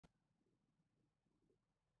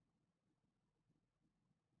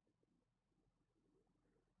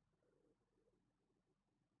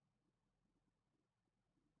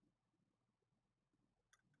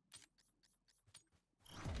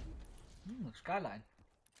Skyline.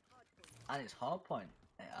 And it's hard point.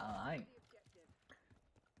 Alright.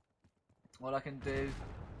 What I can do.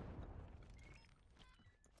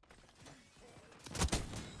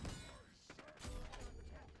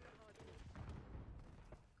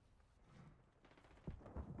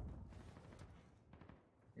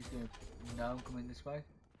 He's gonna know I'm coming this way.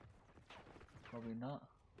 Probably not.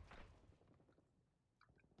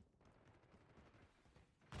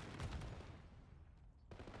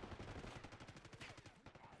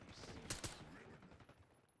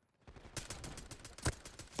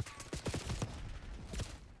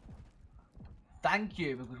 Thank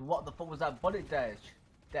you, because what the fuck was that bullet damage?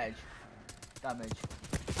 Damage.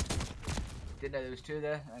 Didn't know there was two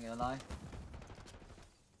there, I ain't gonna lie.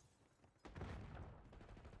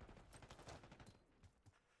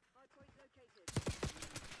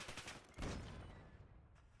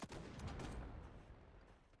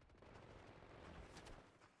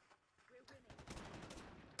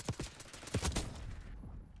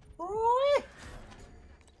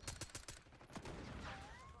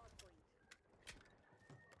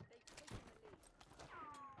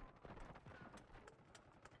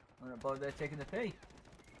 But they're taking the P.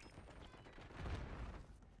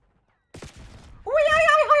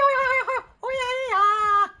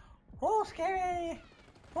 Oh, scary!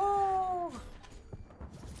 Oh!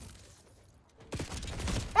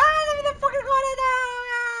 Ah, they're in the fucking corner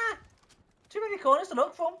now! Too many corners to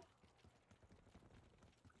look from.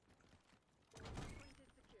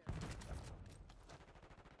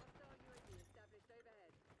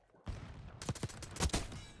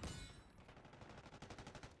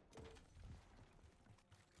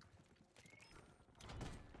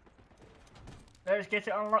 Let's get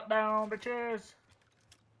it on lockdown, bitches!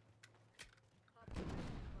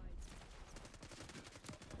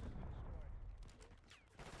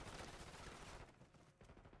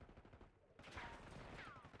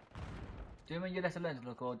 Do you mean you let a lens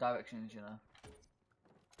look all directions, you know?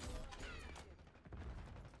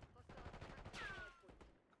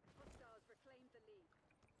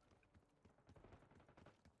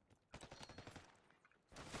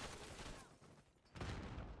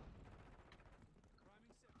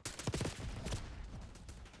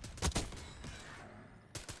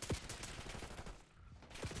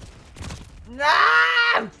 No!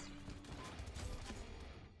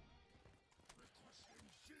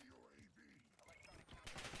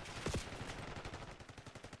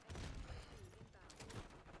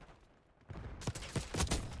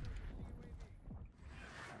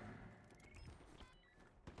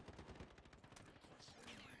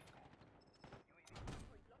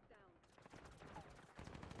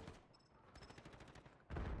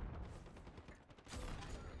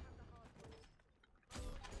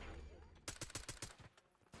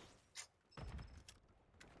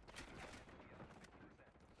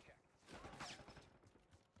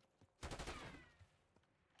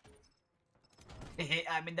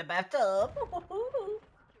 I'm in the bathtub.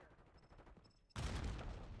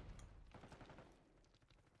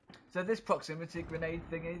 So this proximity grenade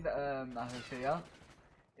thingy that I have here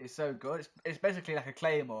is so good. It's basically like a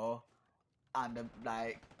claymore and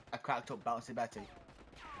like a cracked up bouncy Betty.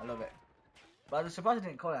 I love it. But I'm surprised I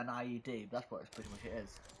didn't call it an IED. But that's what it's pretty much it is.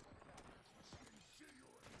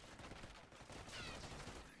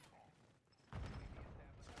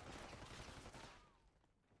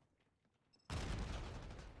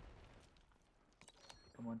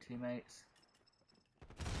 Come on, teammates.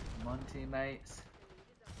 Come on, teammates.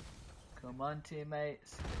 Come on,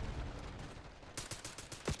 teammates.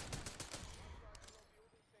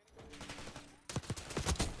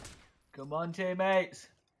 Come on, teammates.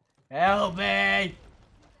 Help me!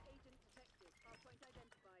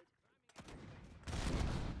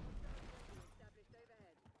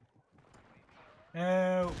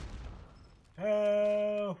 Help!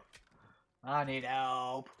 Help! I need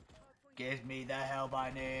help. Give me the help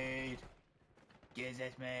I need. Give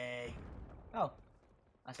it me. Oh,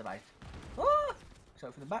 I survived. Oh!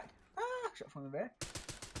 Shot from the back. Ah! Shot from the rear.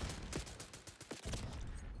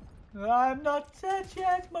 I'm not dead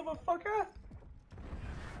yet, motherfucker.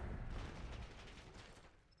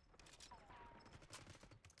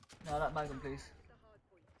 No, that magnum, please.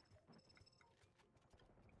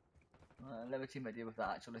 Let a teammate deal with that,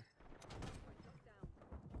 actually.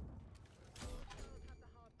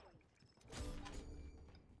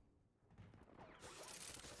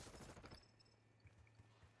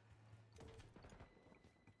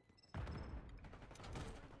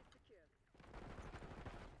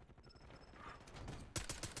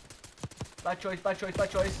 Bad choice, bad choice, bad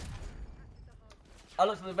choice. I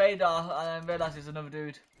looked at the radar and realised there's another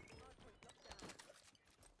dude.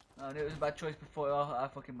 I knew it was a bad choice before I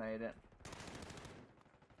fucking made it.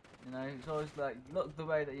 You know, it's always like, look the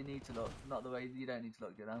way that you need to look, not the way you don't need to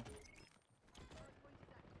look, you know?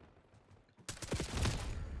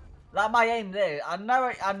 Like my aim there, I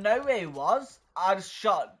know where he was, I just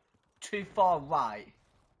shot too far right.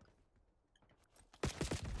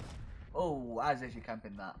 Oh, as if you're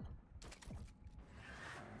camping that.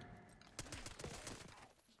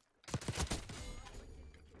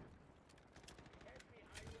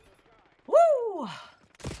 Woo!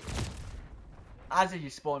 As if you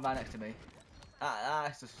spawned right next to me.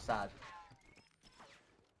 That's just sad.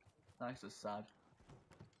 That's just sad.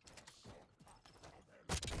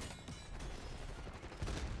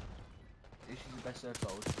 This is the best serve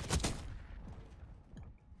gold.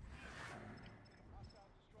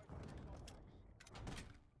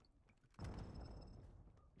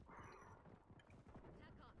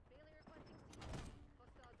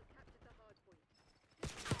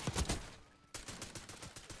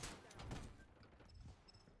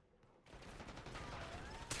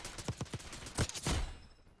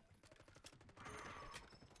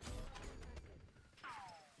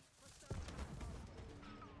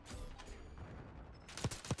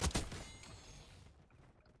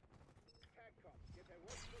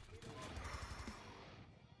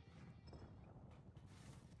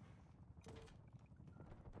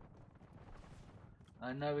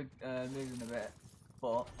 I know we're losing a bit,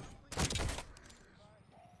 but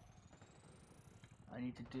I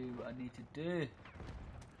need to do what I need to do.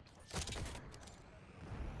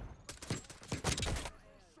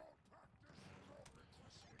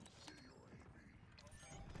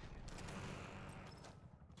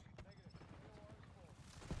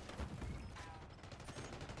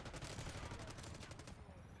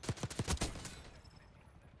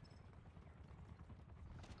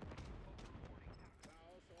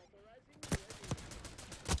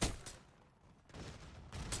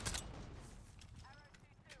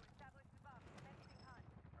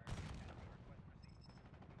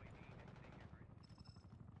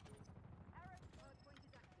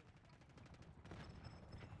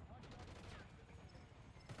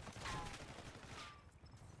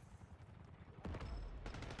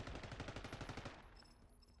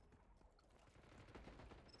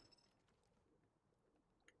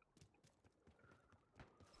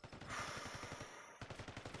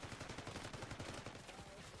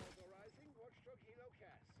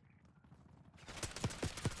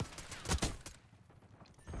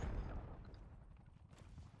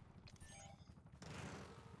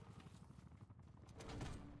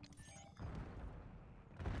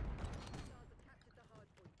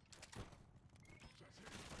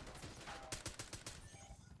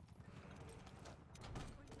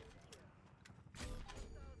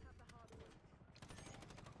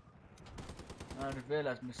 I just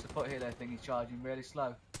realised my support healer thing is charging really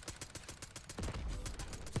slow.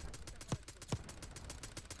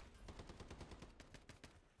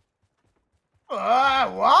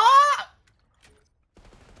 What?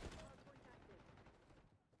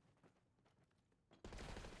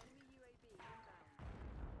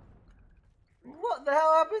 What the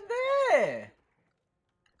hell happened there?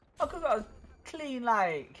 I could have got a clean,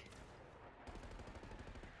 like,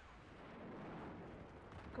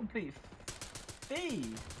 complete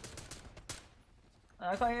feed.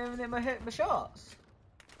 I can't even hit my shots.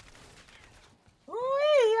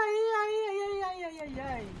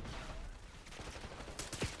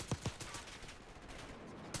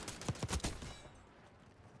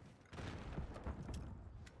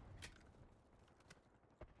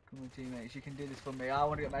 Come on, teammates, you can do this for me. I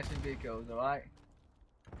want to get my SMB kills, alright?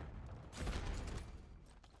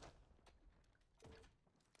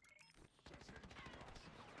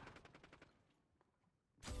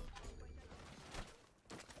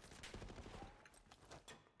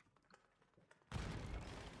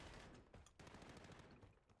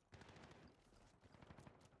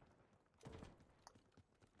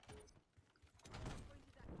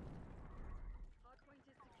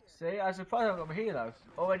 See, I was surprised I haven't got my helo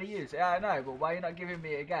already used. Yeah, I know, but why are you not giving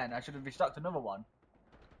me it again? I should have restocked another one.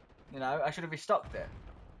 You know, I should have restocked it.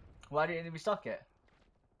 Why didn't you restock it?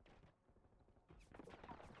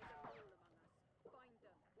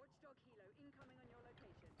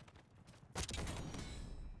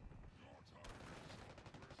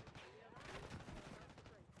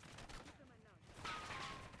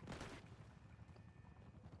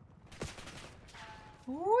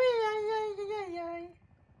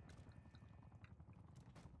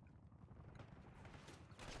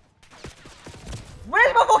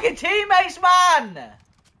 Where's my fucking teammates, man?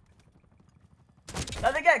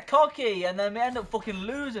 Like, they get cocky and then we end up fucking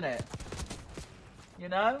losing it. You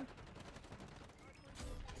know?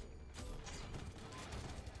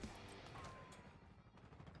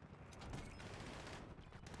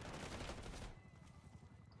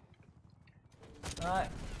 Right.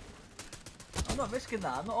 I'm not risking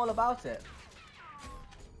that. I'm not all about it.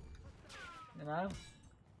 You know?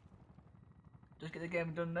 Just get the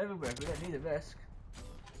game done and over with. We don't need a risk.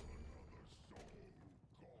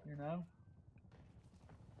 You know?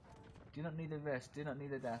 Do not need the risk. Do not need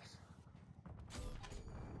the deaths.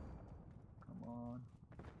 Come on.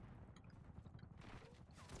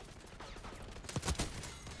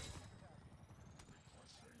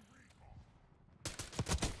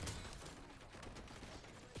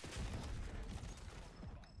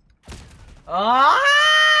 Ah!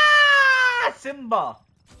 Simba!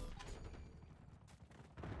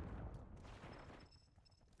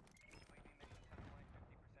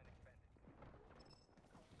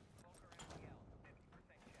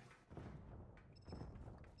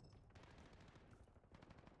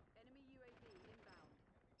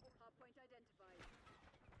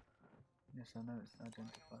 Yes, I know it's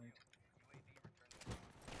identified.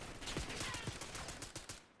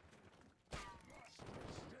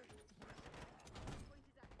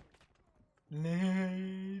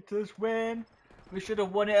 Let us win. We should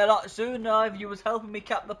have won it a lot sooner if you was helping me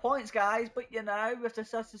cap the points, guys. But you know, we have to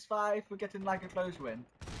satisfy if we're getting like a close win.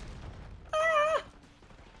 Ah!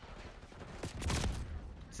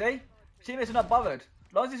 See? Teammates are not bothered.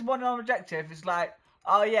 As long as it's one on objective, it's like,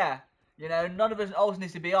 oh yeah, you know, none of us else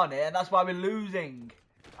needs to be on it, and that's why we're losing.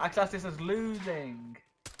 I class this as losing.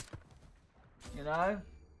 You know?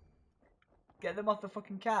 Get them off the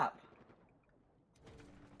fucking cap.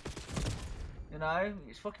 You know?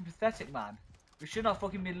 It's fucking pathetic, man. We should not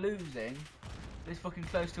fucking be losing this fucking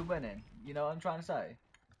close to winning. You know what I'm trying to say?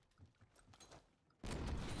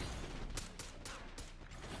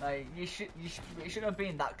 Like, it shouldn't have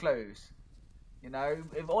been that close. You know?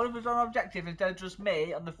 If all of us on objective instead of just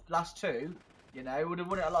me on the last two, you know, would have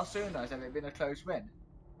won it a lot sooner if it had been a close win.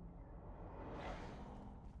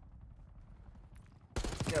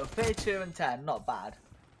 You know, 32 and 10, not bad.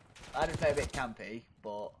 I did play a bit campy,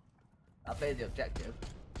 but I played the objective.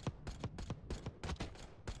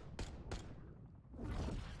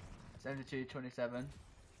 72-27.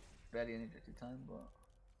 Barely any objective time, but